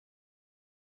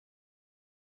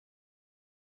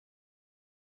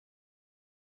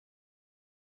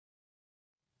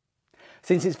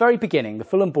Since its very beginning, the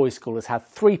Fulham Boys School has had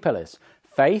three pillars: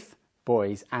 faith,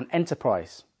 boys and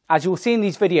enterprise. As you will see in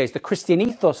these videos, the Christian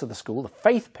ethos of the school, the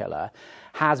faith pillar,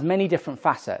 has many different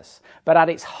facets, but at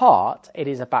its heart, it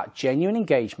is about genuine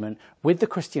engagement with the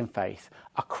Christian faith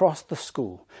across the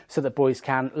school so that boys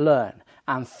can learn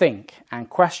and think and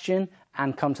question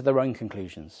and come to their own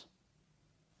conclusions.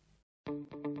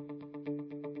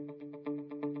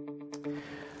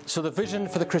 So the vision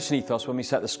for the Christian ethos when we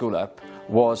set the school up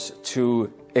was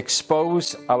to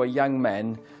expose our young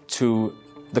men to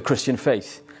the Christian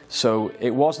faith. So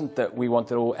it wasn't that we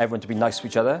wanted everyone to be nice to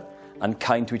each other and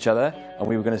kind to each other, and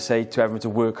we were going to say to everyone to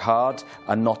work hard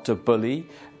and not to bully,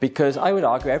 because I would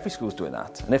argue every school's doing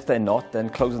that, and if they're not, then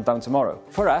close them down tomorrow.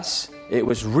 For us, it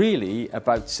was really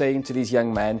about saying to these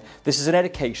young men, this is an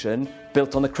education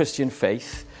built on the Christian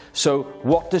faith, so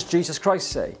what does Jesus Christ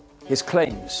say? His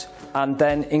claims. And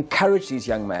then encourage these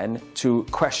young men to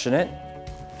question it,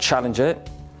 challenge it,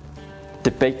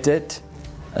 debate it,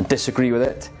 and disagree with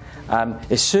it.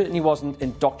 It certainly wasn't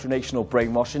indoctrination or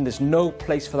brainwashing. There's no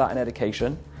place for that in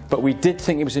education. But we did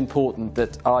think it was important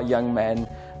that our young men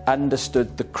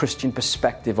understood the Christian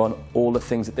perspective on all the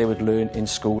things that they would learn in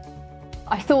school.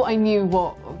 I thought I knew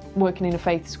what working in a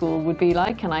faith school would be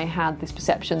like, and I had this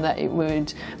perception that it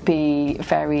would be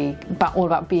all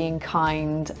about being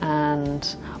kind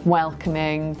and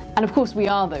welcoming. And of course we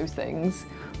are those things,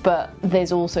 but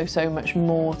there's also so much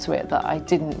more to it that I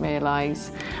didn't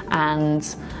realise.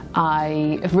 And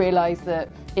I have realised that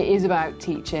it is about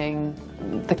teaching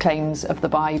the claims of the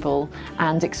Bible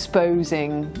and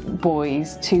exposing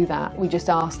boys to that. We just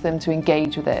ask them to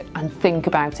engage with it and think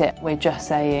about it. We're just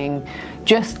saying,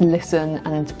 just listen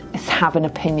and have an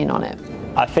opinion on it.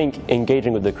 I think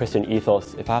engaging with the Christian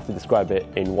ethos, if I have to describe it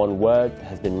in one word,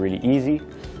 has been really easy.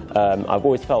 I've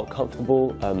always felt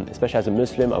comfortable, especially as a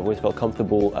Muslim, I've always felt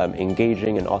comfortable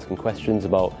engaging and asking questions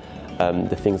about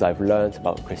the things I've learned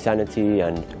about Christianity,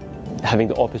 and having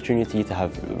the opportunity to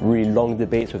have really long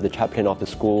debates with the chaplain after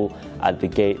school at the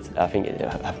gate. I think it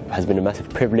has been a massive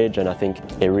privilege, and I think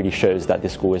it really shows that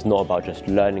this school is not about just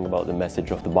learning about the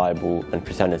message of the Bible and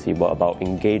Christianity, but about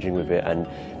engaging with it and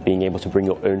being able to bring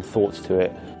your own thoughts to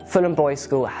it. Fulham Boys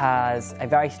School has a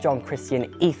very strong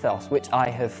Christian ethos, which I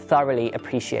have thoroughly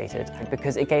appreciated,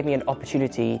 because it gave me an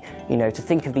opportunity, to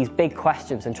think of these big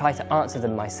questions and try to answer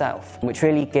them myself, which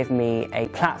really gave me a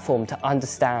platform to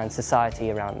understand society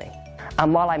around me.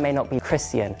 And while I may not be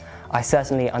Christian, I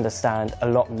certainly understand a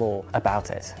lot more about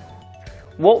it.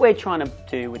 What we're trying to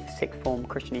do with the sixth form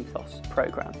Christian ethos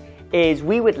programme is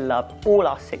we would love all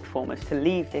our sixth formers to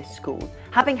leave this school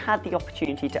having had the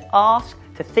opportunity to ask,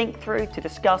 to think through, to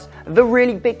discuss the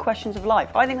really big questions of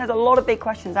life. I think there's a lot of big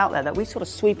questions out there that we sort of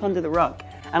sweep under the rug.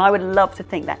 And I would love to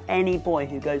think that any boy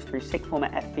who goes through sixth form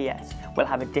at FBS will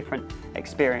have a different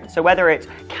experience. So whether it's,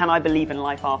 can I believe in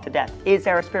life after death? Is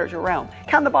there a spiritual realm?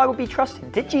 Can the Bible be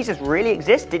trusted? Did Jesus really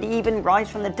exist? Did he even rise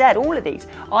from the dead? All of these.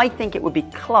 I think it would be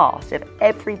class if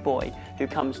every boy who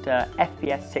comes to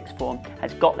FBS sixth form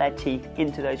has got their teeth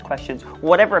into those questions,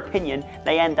 whatever opinion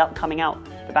they end up coming out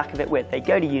the back of it with. They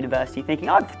go to university thinking,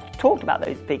 I've talked about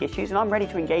those big issues and I'm ready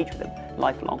to engage with them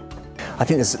lifelong. I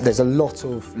think there's a lot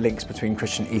of links between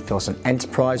Christian ethos and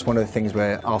enterprise. One of the things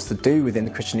we're asked to do within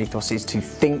the Christian ethos is to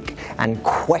think and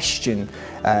question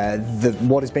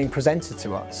what is being presented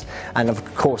to us. And of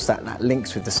course that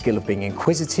links with the skill of being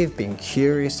inquisitive, being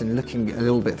curious and looking a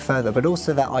little bit further, but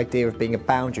also that idea of being a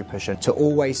boundary pusher, to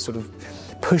always sort of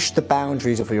push the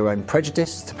boundaries of your own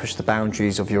prejudice, to push the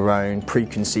boundaries of your own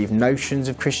preconceived notions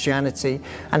of Christianity,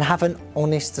 and have an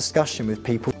honest discussion with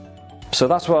people. So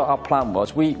that's what our plan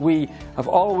was. We have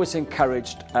always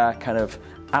encouraged a kind of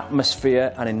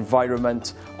atmosphere and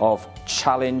environment of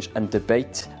challenge and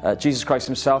debate. Jesus Christ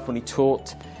himself, when he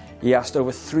taught, he asked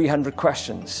over 300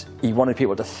 questions. He wanted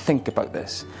people to think about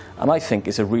this. And I think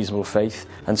it's a reasonable faith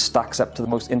and stacks up to the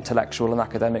most intellectual and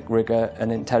academic rigour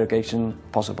and interrogation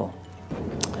possible.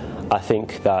 I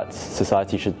think that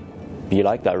society should be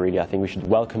like that, really. I think we should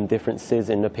welcome differences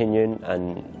in opinion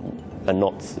and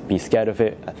not be scared of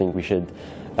it. I think we should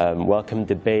welcome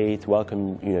debate,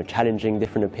 welcome challenging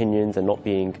different opinions and not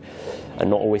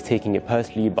always taking it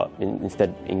personally, but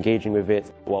instead engaging with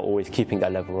it while always keeping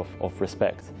that level of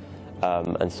respect.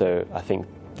 And so I think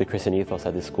the Christian ethos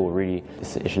at this school really,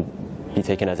 it should be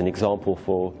taken as an example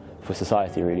for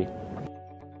society, really.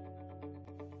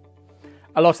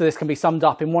 A lot of this can be summed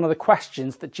up in one of the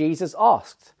questions that Jesus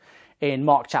asked. In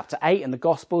Mark chapter 8 in the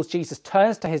Gospels, Jesus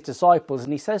turns to his disciples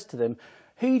and he says to them,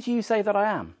 "Who do you say that I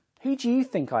am? Who do you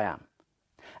think I am?"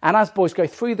 And as boys go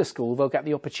through the school, they'll get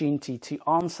the opportunity to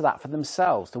answer that for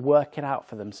themselves, to work it out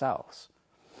for themselves.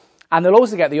 And they'll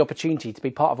also get the opportunity to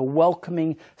be part of a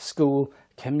welcoming school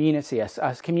community,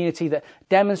 a community that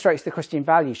demonstrates the Christian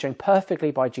values shown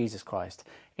perfectly by Jesus Christ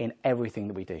in everything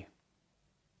that we do.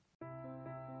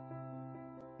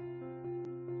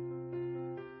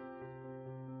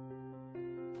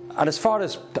 And as far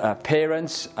as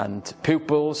parents and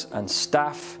pupils and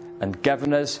staff and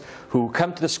governors who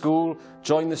come to the school,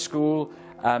 join the school,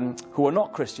 who are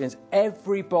not Christians,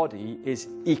 everybody is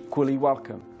equally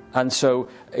welcome. And so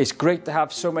it's great to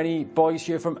have so many boys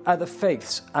here from other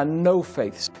faiths and no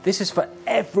faiths. This is for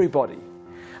everybody,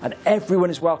 and everyone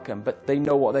is welcome, but they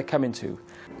know what they're coming to.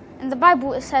 In the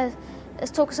Bible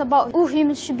it talks about all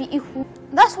humans should be equal.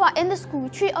 That's why in the school we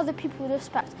treat other people with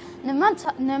respect, no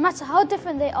matter how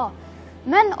different they are.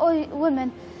 Men or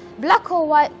women, black or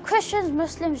white, Christians,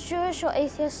 Muslims, Jewish or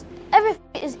atheists,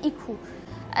 everything is equal.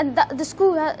 And the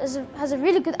school has a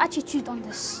really good attitude on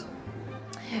this.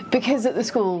 Because at the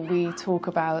school we talk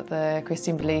about the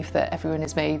Christian belief that everyone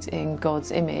is made in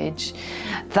God's image,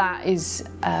 that is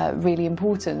really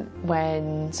important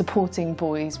when supporting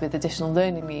boys with additional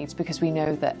learning needs, because we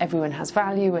know that everyone has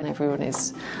value and everyone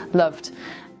is loved.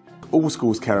 All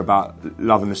schools care about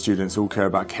loving the students, all care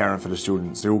about caring for the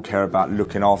students, they all care about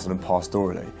looking after them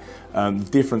pastorally. The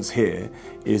difference here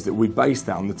is that we base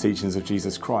that on the teachings of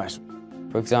Jesus Christ.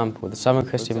 For example, the summer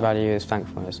Christian value is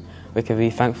thankfulness. We can be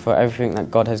thankful for everything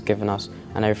that God has given us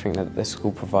and everything that the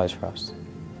school provides for us.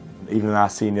 Even in our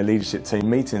senior leadership team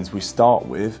meetings, we start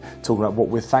with talking about what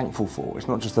we're thankful for. It's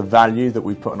not just a value that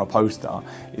we put on a poster,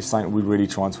 it's something we're really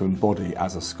trying to embody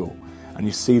as a school. And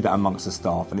you see that amongst the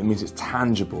staff, and it means it's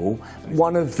tangible.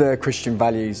 One of the Christian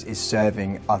values is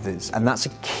serving others, and that's a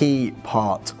key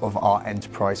part of our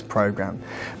enterprise programme.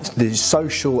 The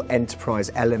social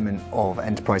enterprise element of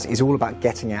enterprise is all about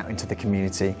getting out into the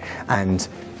community and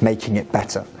making it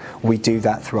better. We do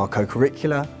that through our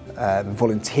co-curricular,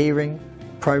 volunteering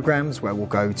programmes where we'll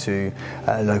go to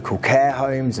local care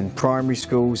homes and primary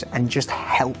schools and just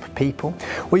help people.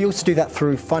 We also do that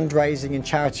through fundraising and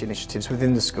charity initiatives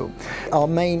within the school. Our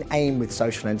main aim with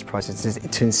social enterprises is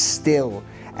to instill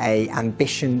an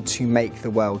ambition to make the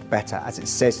world better, as it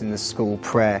says in the school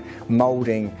prayer,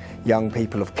 moulding young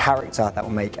people of character that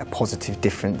will make a positive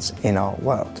difference in our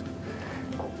world.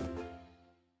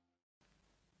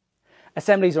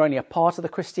 Assemblies are only a part of the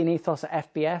Christian ethos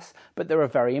at FBS, but they're a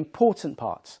very important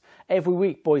part. Every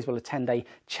week, boys will attend a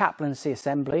chaplaincy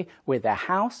assembly with their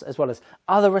house, as well as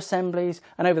other assemblies,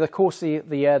 and over the course of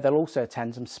the year, they'll also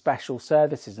attend some special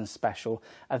services and special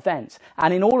events.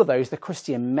 And in all of those, the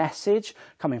Christian message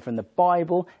coming from the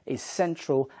Bible is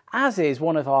central, as is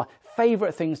one of our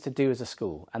favourite things to do as a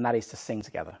school, and that is to sing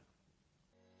together.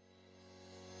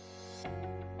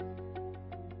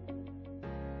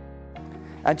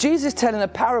 And Jesus is telling a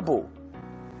parable,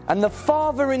 and the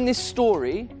father in this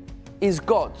story is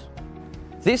God.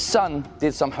 This son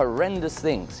did some horrendous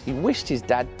things. He wished his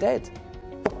dad dead.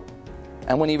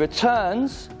 And when he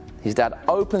returns, his dad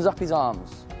opens up his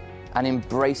arms and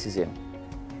embraces him.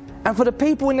 And for the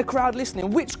people in the crowd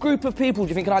listening, which group of people do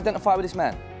you think can identify with this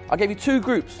man? I gave you two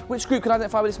groups. Which group can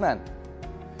identify with this man?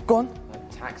 Go on.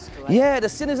 Tax collector. Yeah, the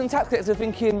sinners and tax collectors are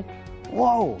thinking,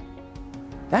 whoa,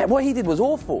 what he did was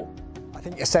awful. I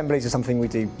think assemblies are something we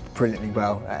do brilliantly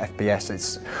well at FBS.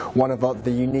 It's one of the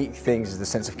unique things is the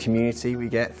sense of community we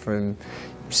get from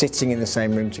sitting in the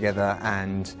same room together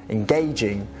and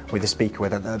engaging with the speaker,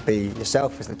 whether that be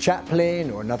yourself as the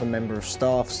chaplain or another member of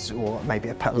staff or maybe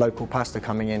a local pastor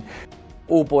coming in.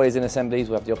 All boys in assemblies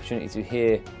will have the opportunity to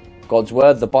hear God's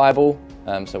word, the Bible.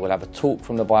 So we'll have a talk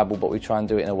from the Bible, but we try and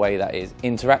do it in a way that is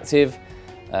interactive,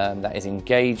 that is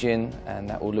engaging, and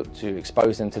that will look to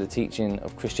expose them to the teaching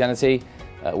of Christianity.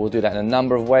 We'll do that in a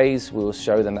number of ways. We'll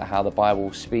show them how the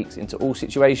Bible speaks into all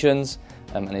situations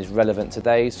and is relevant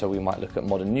today. So we might look at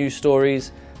modern news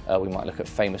stories, we might look at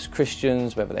famous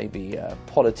Christians, whether they be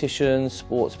politicians,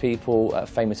 sports people,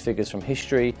 famous figures from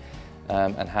history,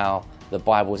 and how the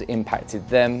Bible has impacted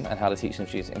them and how the teaching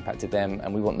of Jesus impacted them.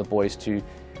 And we want the boys to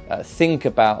think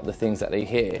about the things that they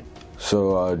hear.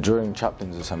 So during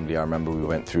Chaplain's Assembly, I remember we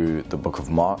went through the book of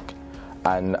Mark,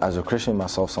 and as a Christian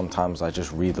myself, sometimes I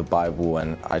just read the Bible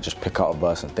and I just pick out a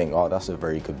verse and think, oh, that's a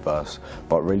very good verse.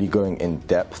 But really going in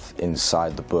depth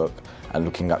inside the book and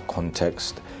looking at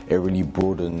context, it really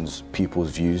broadens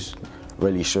people's views,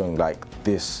 really showing like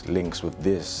this links with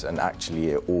this, and actually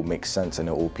it all makes sense and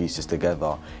it all pieces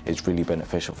together. It's really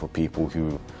beneficial for people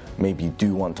who maybe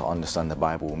do want to understand the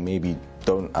Bible, maybe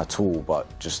don't at all,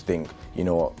 but just think, you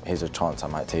know what, here's a chance, I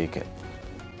might take it.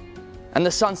 And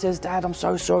the son says, Dad, I'm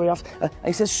so sorry. And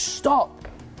he says, stop.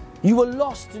 You were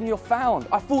lost and you're found.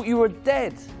 I thought you were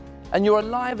dead and you're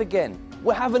alive again.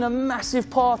 we're having a massive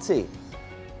party.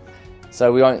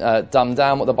 So we won't dumb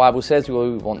down what the Bible says.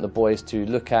 We want the boys to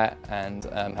look at and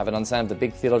have an understanding of the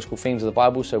big theological themes of the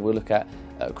Bible. So we'll look at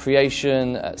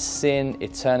creation, sin,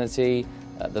 eternity,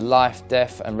 the life,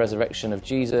 death and resurrection of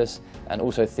Jesus, and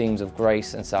also themes of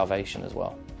grace and salvation as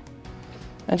well.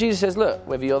 And Jesus says, look,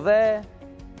 whether you're there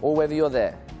or whether you're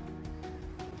there,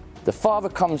 the Father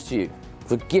comes to you,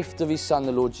 the gift of his Son,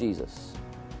 the Lord Jesus,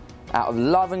 out of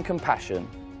love and compassion,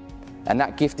 and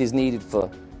that gift is needed for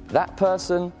that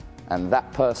person and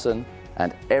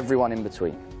everyone in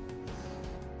between.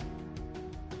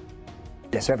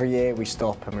 Yes, every year we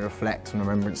stop and we reflect on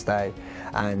Remembrance Day,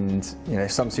 and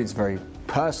some students are very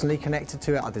personally connected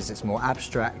to it, others it's more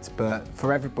abstract, but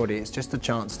for everybody it's just a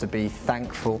chance to be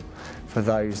thankful for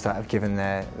those that have given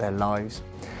their lives.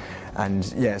 And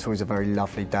yeah, it's always a very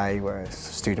lovely day where a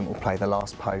student will play the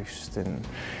last post, and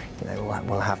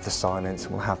we'll have the silence,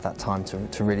 and we'll have that time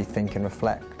to really think and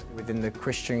reflect. Within the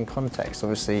Christian context,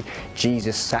 obviously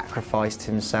Jesus sacrificed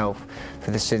himself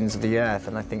for the sins of the earth,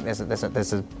 and I think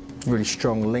there's a really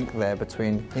strong link there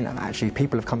between, actually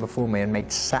people have come before me and made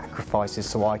sacrifices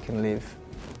so I can live.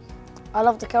 I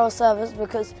love the carol service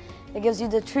because it gives you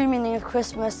the true meaning of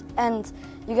Christmas, and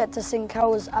you get to sing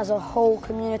carols as a whole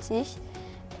community.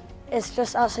 It's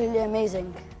just absolutely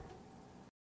amazing.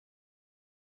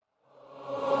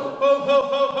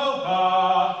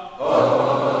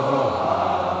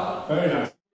 Very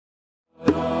nice.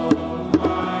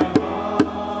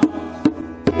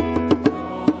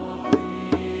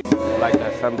 Like the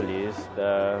assemblies,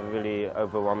 they're really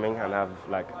overwhelming and have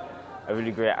like a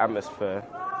really great atmosphere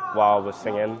while we're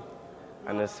singing,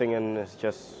 and the singing is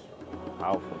just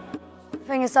powerful. I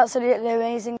think it's absolutely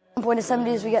amazing. In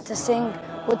assemblies we get to sing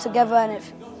all together, and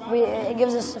it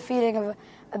gives us a feeling of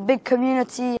a big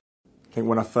community. I think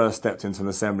when I first stepped into an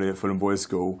assembly at Fulham Boys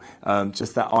School,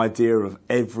 just that idea of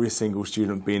every single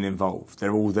student being involved.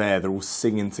 They're all there, they're all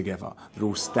singing together, they're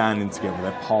all standing together,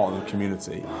 they're part of the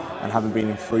community. And having been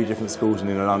in 3 different schools and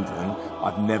in London,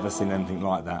 I've never seen anything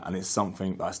like that, and it's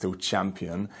something that I still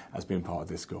champion as being part of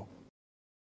this school.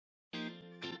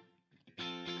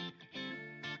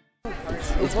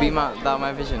 It's be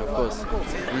my vision, of course.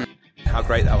 How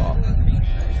great thou art.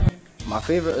 My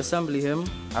favourite assembly hymn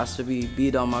has to be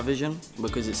Thou My Vision,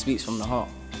 because it speaks from the heart.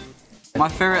 My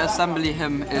favourite assembly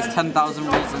hymn is 10,000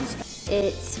 Reasons.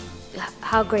 It's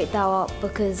How Great Thou Art,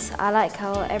 because I like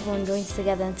how everyone joins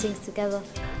together and sings together.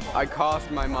 I cast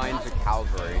my mind to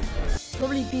Calvary.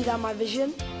 Probably Be Thou My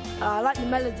Vision. I like the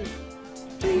melody.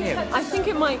 I think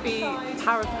it might be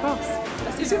Power of the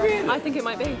Cross. Is it really? I think it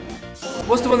might be.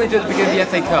 What's the one they did at the beginning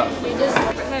of the FA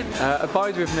Cup?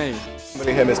 Abide with me.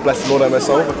 The hymn is Blessed Lord, O my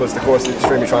soul, because the chorus is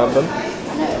extremely triumphant.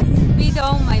 Be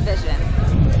Thou My Vision.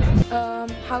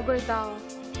 How Great Thou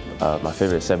Art. My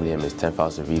favourite assembly hymn is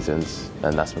 10,000 Reasons,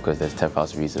 and that's because there's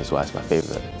 10,000 reasons why it's my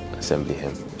favourite assembly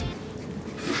hymn.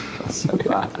 That's so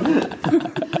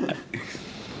bad.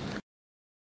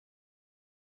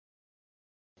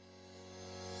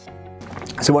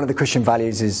 So one of the Christian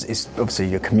values is obviously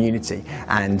your community,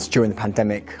 and during the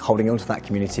pandemic holding on to that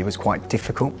community was quite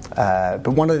difficult, but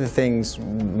one of the things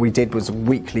we did was a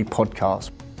weekly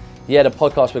podcast. Yeah, the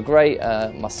podcasts were great.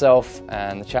 Myself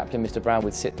and the chaplain, Mr. Brown,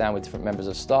 would sit down with different members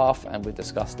of staff and we'd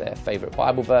discuss their favourite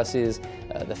Bible verses,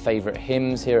 the favourite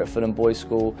hymns here at Fulham Boys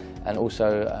School, and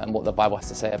also what the Bible has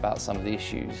to say about some of the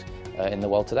issues in the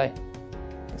world today.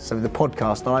 So the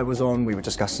podcast I was on, we were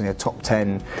discussing the top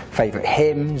 10 favourite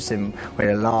hymns, and we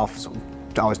had a laugh.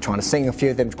 I was trying to sing a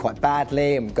few of them quite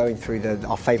badly and going through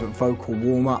our favourite vocal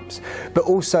warm-ups, but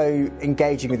also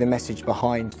engaging with the message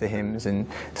behind the hymns and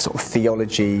the sort of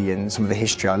theology and some of the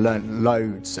history. I learnt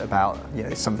loads about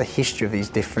some of the history of these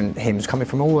different hymns coming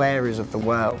from all areas of the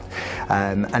world,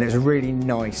 and it was a really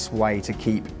nice way to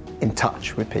keep in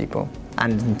touch with people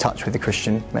and in touch with the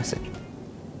Christian message.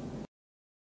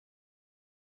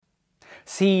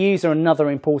 CEUs are another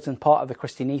important part of the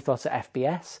Christian ethos at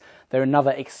FBS. They're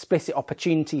another explicit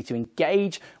opportunity to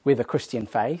engage with the Christian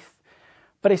faith.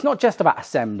 But it's not just about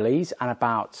assemblies and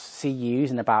about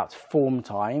CEUs and about form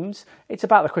times. It's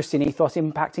about the Christian ethos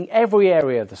impacting every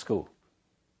area of the school.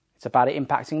 It's about it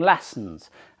impacting lessons.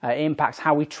 It impacts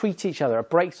how we treat each other at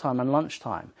break time and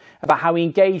lunchtime. About how we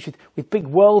engage with big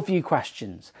worldview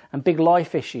questions and big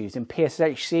life issues in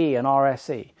PSHC and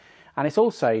RSE. And it's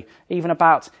also even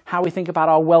about how we think about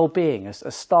our well-being as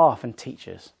staff and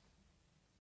teachers.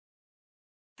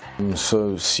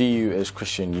 So CU is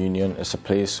Christian Union. It's a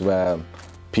place where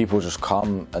people just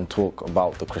come and talk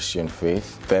about the Christian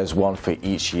faith. There's one for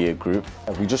each year group.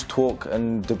 We just talk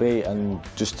and debate and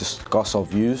just discuss our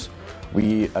views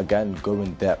We again go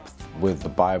in depth with the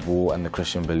Bible and the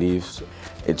Christian beliefs.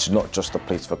 It's not just a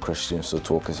place for Christians to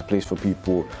talk, it's a place for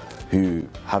people who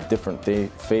have different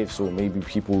faiths, or maybe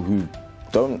people who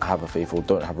don't have a faith or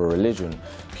don't have a religion.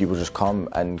 People just come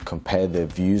and compare their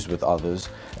views with others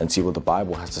and see what the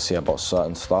Bible has to say about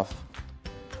certain stuff.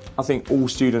 I think all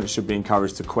students should be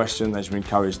encouraged to question, they should be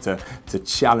encouraged to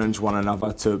challenge one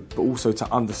another, but also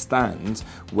to understand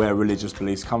where religious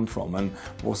beliefs come from. And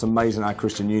what's amazing at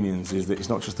Christian unions is that it's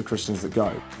not just the Christians that go.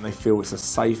 And they feel it's a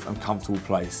safe and comfortable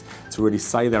place to really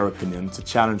say their opinion, to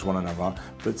challenge one another,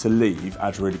 but to leave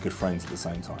as really good friends at the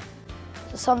same time.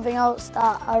 Something else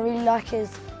that I really like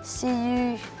is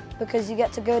CU, because you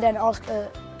get to go there and ask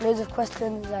loads of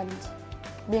questions and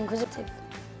be inquisitive.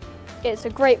 It's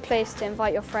a great place to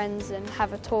invite your friends and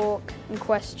have a talk and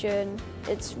question.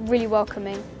 It's really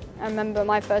welcoming. I remember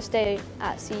my first day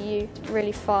at CU,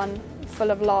 really fun, full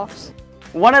of laughs.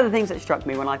 One of the things that struck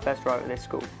me when I first arrived at this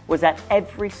school was that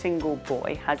every single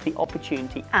boy has the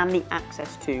opportunity and the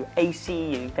access to a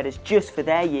CEU that is just for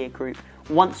their year group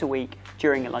once a week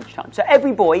during a lunchtime. So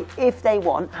every boy, if they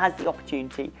want, has the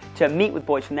opportunity to meet with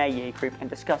boys from their year group and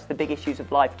discuss the big issues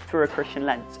of life through a Christian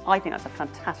lens. I think that's a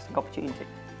fantastic opportunity.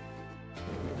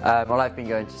 Well, I've been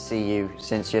going to CU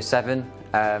since year 7,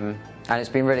 and it's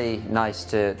been really nice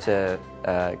to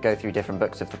go through different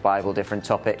books of the Bible, different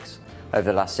topics over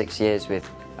the last 6 years with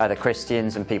other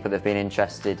Christians and people that have been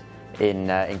interested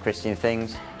in Christian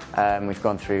things. We've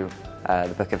gone through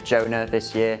the book of Jonah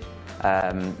this year,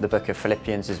 the book of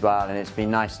Philippians as well, and it's been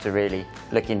nice to really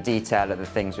look in detail at the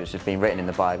things which have been written in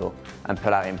the Bible and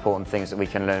pull out important things that we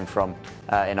can learn from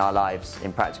in our lives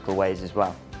in practical ways as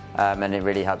well. And it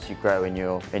really helps you grow in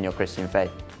your Christian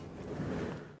faith.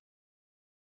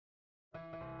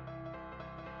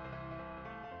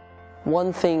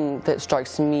 One thing that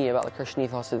strikes me about the Christian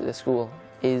ethos at this school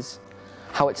is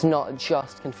how it's not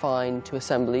just confined to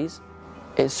assemblies.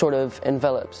 It sort of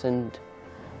envelops and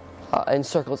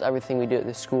encircles everything we do at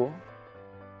this school.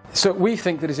 So we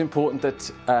think that it's important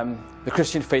that the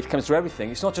Christian faith comes through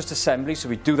everything. It's not just assembly, so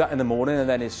we do that in the morning and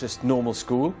then it's just normal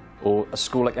school or a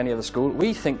school like any other school.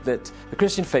 We think that the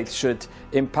Christian faith should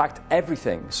impact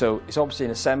everything. So it's obviously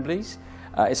in assemblies,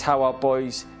 it's how our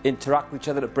boys interact with each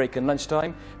other at break and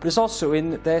lunchtime, but it's also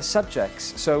in their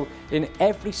subjects. So in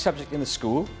every subject in the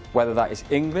school, whether that is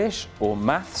English or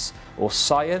maths or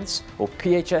science or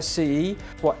PHSCE,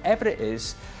 whatever it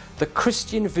is, the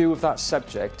Christian view of that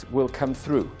subject will come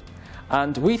through.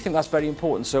 And we think that's very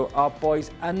important, so our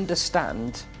boys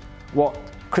understand what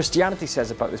Christianity says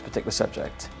about this particular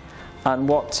subject and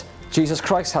what Jesus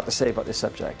Christ had to say about this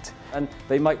subject. And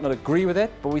they might not agree with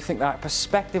it, but we think that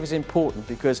perspective is important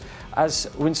because, as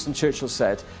Winston Churchill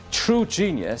said, true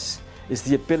genius is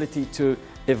the ability to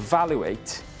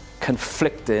evaluate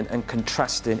conflicting and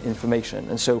contrasting information.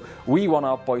 And so we want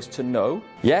our boys to know,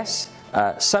 yes,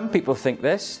 some people think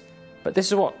this, but this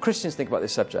is what Christians think about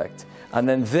this subject. And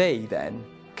then they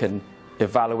can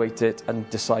evaluate it and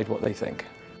decide what they think.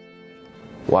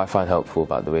 What I find helpful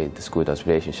about the way the school does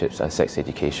relationships and sex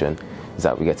education is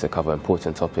that we get to cover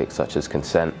important topics such as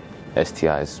consent,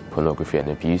 STIs, pornography and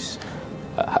abuse.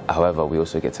 However, we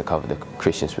also get to cover the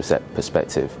Christian's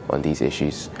perspective on these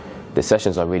issues. The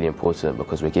sessions are really important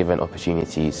because we're given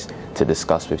opportunities to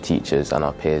discuss with teachers and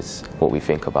our peers what we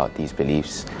think about these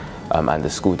beliefs. And the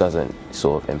school doesn't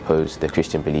sort of impose the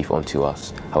Christian belief onto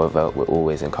us. However, we're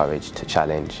always encouraged to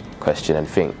challenge, question and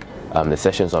think. The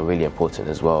sessions are really important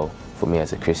as well for me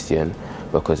as a Christian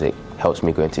because it helps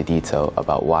me go into detail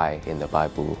about why in the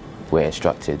Bible we're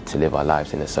instructed to live our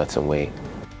lives in a certain way.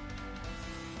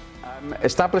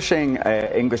 Establishing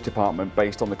an English department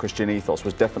based on the Christian ethos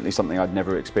was definitely something I'd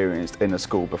never experienced in a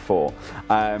school before.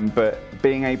 But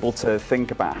being able to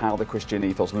think about how the Christian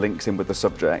ethos links in with the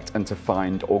subject and to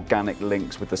find organic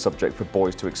links with the subject for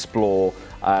boys to explore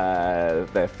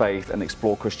their faith and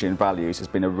explore Christian values has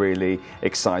been a really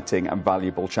exciting and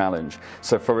valuable challenge.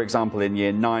 So for example, in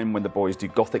year 9, when the boys do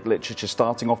Gothic literature,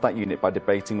 starting off that unit by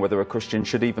debating whether a Christian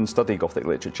should even study Gothic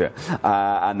literature.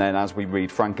 And then as we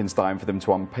read Frankenstein, for them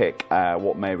to unpick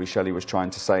what Mary Shelley was trying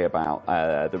to say about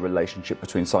the relationship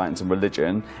between science and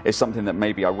religion is something that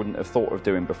maybe I wouldn't have thought of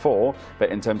doing before, but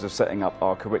in terms of setting up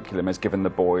our curriculum has given the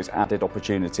boys added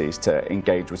opportunities to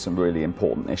engage with some really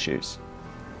important issues.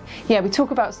 Yeah, we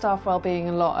talk about staff wellbeing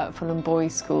a lot at Fulham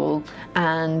Boys School,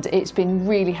 and it's been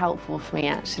really helpful for me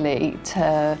actually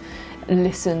to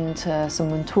listen to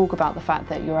someone talk about the fact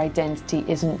that your identity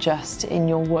isn't just in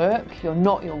your work, you're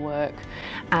not your work,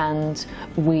 and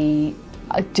we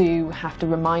do have to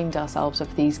remind ourselves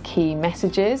of these key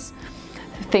messages.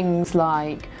 Things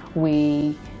like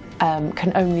we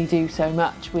can only do so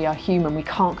much. We are human, we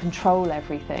can't control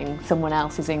everything, someone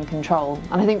else is in control.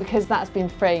 And I think because that's been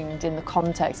framed in the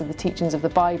context of the teachings of the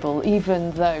Bible,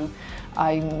 even though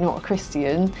I'm not a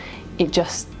Christian, it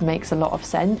just makes a lot of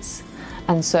sense.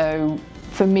 And so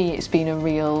for me it's been a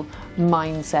real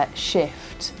mindset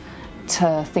shift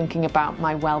to thinking about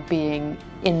my well-being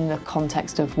in the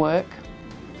context of work.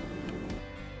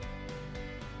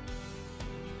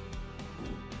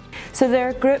 So there are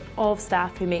a group of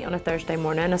staff who meet on a Thursday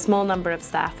morning, a small number of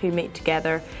staff who meet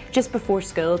together just before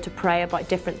school to pray about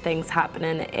different things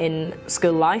happening in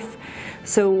school life.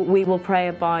 So we will pray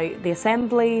about the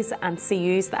assemblies and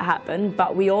CUs that happen,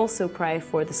 but we also pray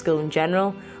for the school in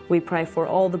general. We pray for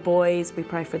all the boys, we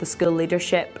pray for the school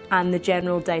leadership and the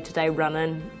general day-to-day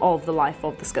running of the life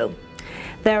of the school.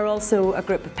 There are also a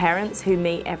group of parents who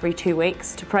meet every 2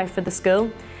 weeks to pray for the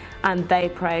school, and they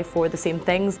pray for the same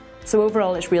things. So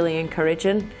overall it's really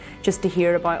encouraging just to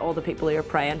hear about all the people who are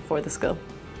praying for the school.